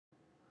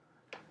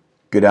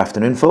Good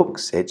afternoon,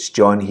 folks. It's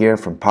John here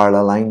from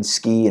Parallel Line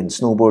Ski and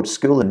Snowboard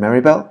School in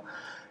Meribel.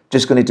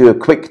 Just going to do a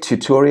quick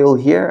tutorial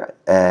here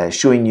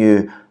showing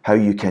you how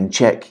you can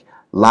check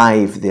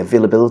live the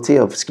availability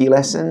of ski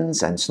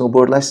lessons and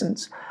snowboard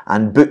lessons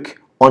and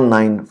book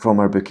online from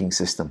our booking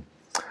system.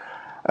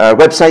 Our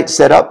website's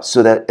set up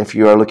so that if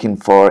you are looking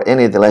for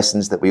any of the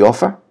lessons that we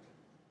offer,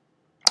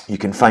 you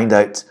can find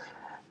out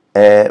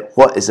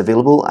what is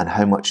available and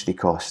how much they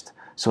cost.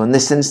 So in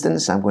this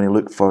instance, I'm going to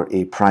look for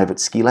a private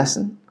ski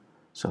lesson.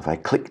 So if I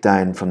click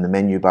down from the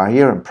menu bar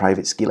here on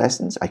private ski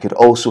lessons, I could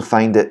also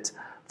find it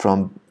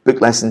from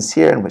book lessons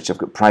here, in which I've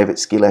got private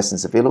ski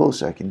lessons available,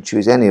 so I can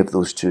choose any of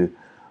those two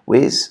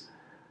ways.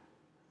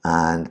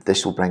 And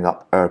this will bring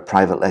up our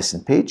private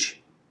lesson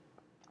page.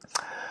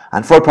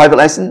 And for private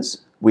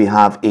lessons, we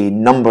have a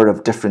number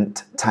of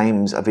different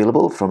times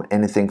available, from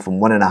anything from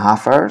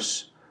 1.5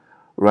 hours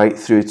right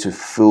through to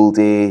full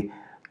day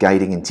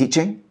guiding and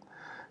teaching.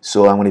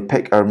 So I'm going to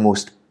pick our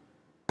most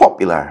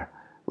popular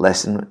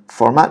lesson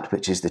format,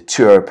 which is the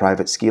 2-hour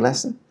private ski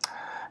lesson.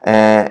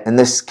 In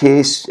this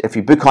case, if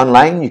you book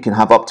online, you can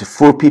have up to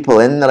 4 people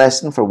in the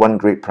lesson for one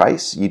great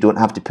price. You don't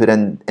have to put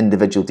in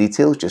individual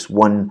details, just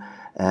one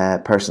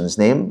person's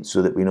name,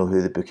 so that we know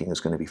who the booking is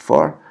going to be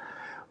for.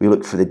 We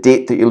look for the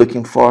date that you're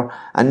looking for,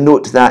 and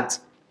note that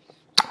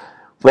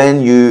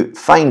when you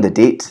find a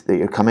date that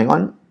you're coming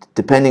on,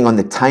 depending on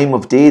the time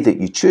of day that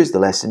you choose the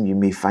lesson, you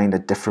may find a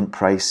different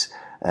price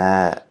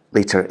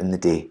later in the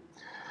day.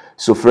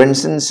 So for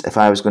instance, if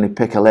I was going to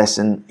pick a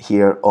lesson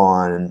here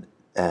on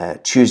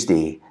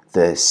Tuesday,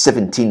 the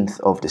 17th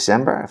of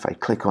December, if I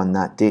click on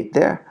that date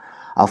there,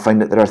 I'll find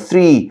that there are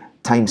 3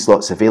 time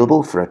slots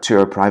available for a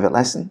 2-hour private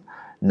lesson: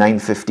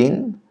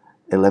 9:15,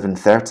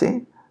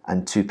 11:30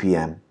 and 2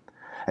 p.m.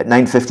 At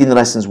 9:15 the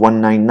lesson's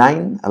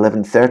 €199,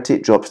 11:30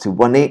 it drops to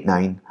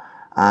 €189,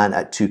 and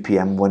at 2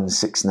 p.m.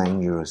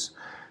 €169.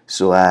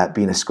 So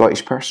being a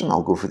Scottish person,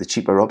 I'll go for the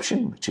cheaper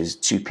option, which is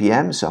 2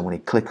 p.m. So I'm going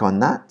to click on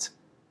that.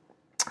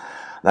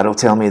 That'll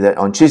tell me that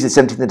on Tuesday,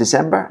 17th of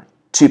December,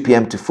 2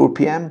 p.m. to 4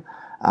 p.m,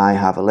 I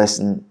have a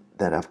lesson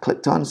that I've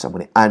clicked on, so I'm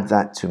going to add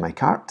that to my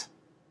cart.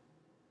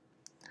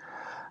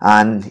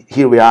 And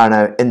here we are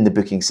now in the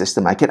booking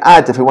system. I can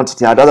add, if I wanted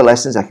to add other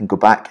lessons, I can go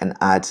back and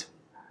add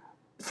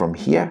from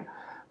here.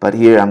 But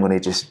here I'm going to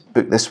just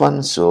book this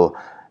one, so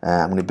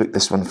I'm going to book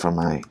this one for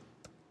my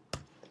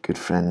good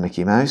friend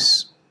Mickey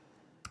Mouse.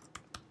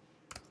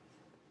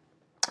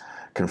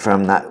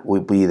 Confirm that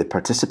will be the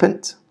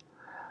participant.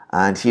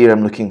 And here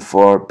I'm looking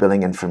for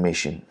billing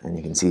information, and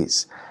you can see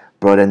it's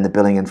brought in the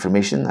billing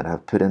information that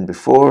I've put in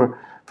before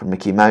for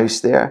Mickey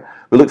Mouse there.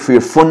 We look for your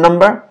phone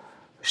number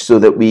so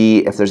that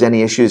if there's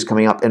any issues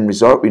coming up in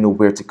resort, we know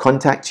where to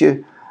contact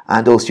you,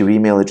 and also your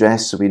email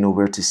address so we know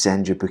where to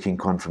send your booking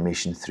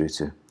confirmation through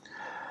to.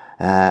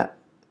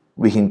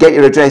 We can get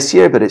your address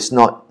here, but it's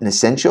not an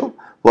essential.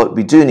 What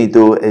we do need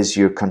though is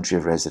your country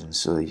of residence,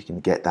 so you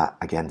can get that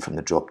again from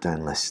the drop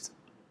down list.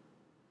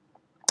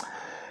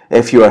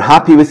 If you are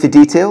happy with the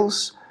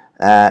details,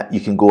 you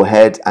can go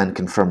ahead and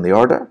confirm the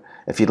order.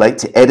 If you'd like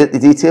to edit the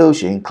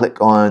details, you can click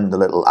on the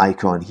little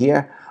icon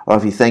here, or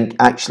if you think,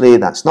 actually,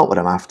 that's not what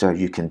I'm after,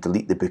 you can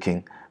delete the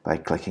booking by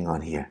clicking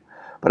on here.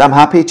 But I'm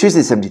happy. Tuesday,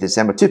 17th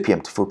December, 2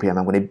 p.m. to 4 p.m.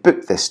 I'm going to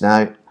book this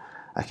now.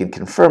 I can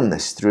confirm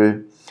this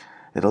through.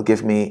 It'll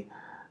give me,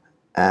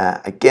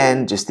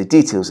 again, just the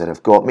details that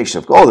I've got. Make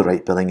sure I've got all the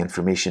right billing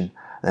information.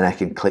 Then I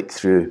can click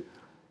through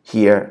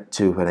here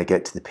to when I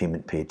get to the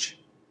payment page.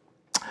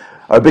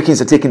 Our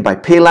bookings are taken by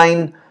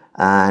Payline,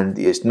 and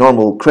it's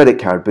normal credit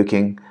card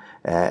booking.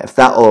 If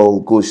that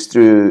all goes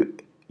through,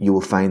 you will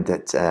find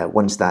that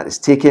once that is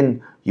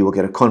taken, you will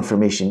get a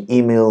confirmation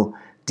email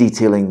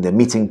detailing the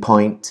meeting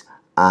point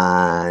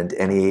and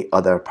any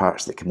other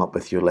parts that come up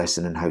with your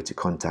lesson and how to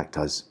contact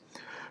us.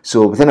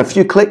 So within a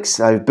few clicks,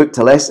 I've booked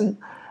a lesson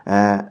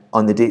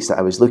on the dates that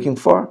I was looking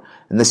for,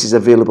 and this is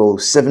available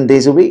 7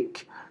 days a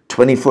week,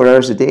 24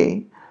 hours a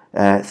day,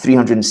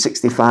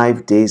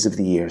 365 days of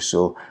the year.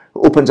 So it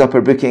opens up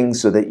our booking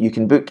so that you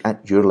can book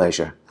at your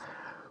leisure.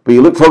 We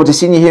look forward to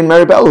seeing you here in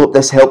Meribel. I hope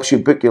this helps you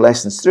book your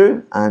lessons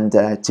through, and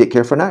take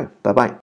care for now. Bye-bye.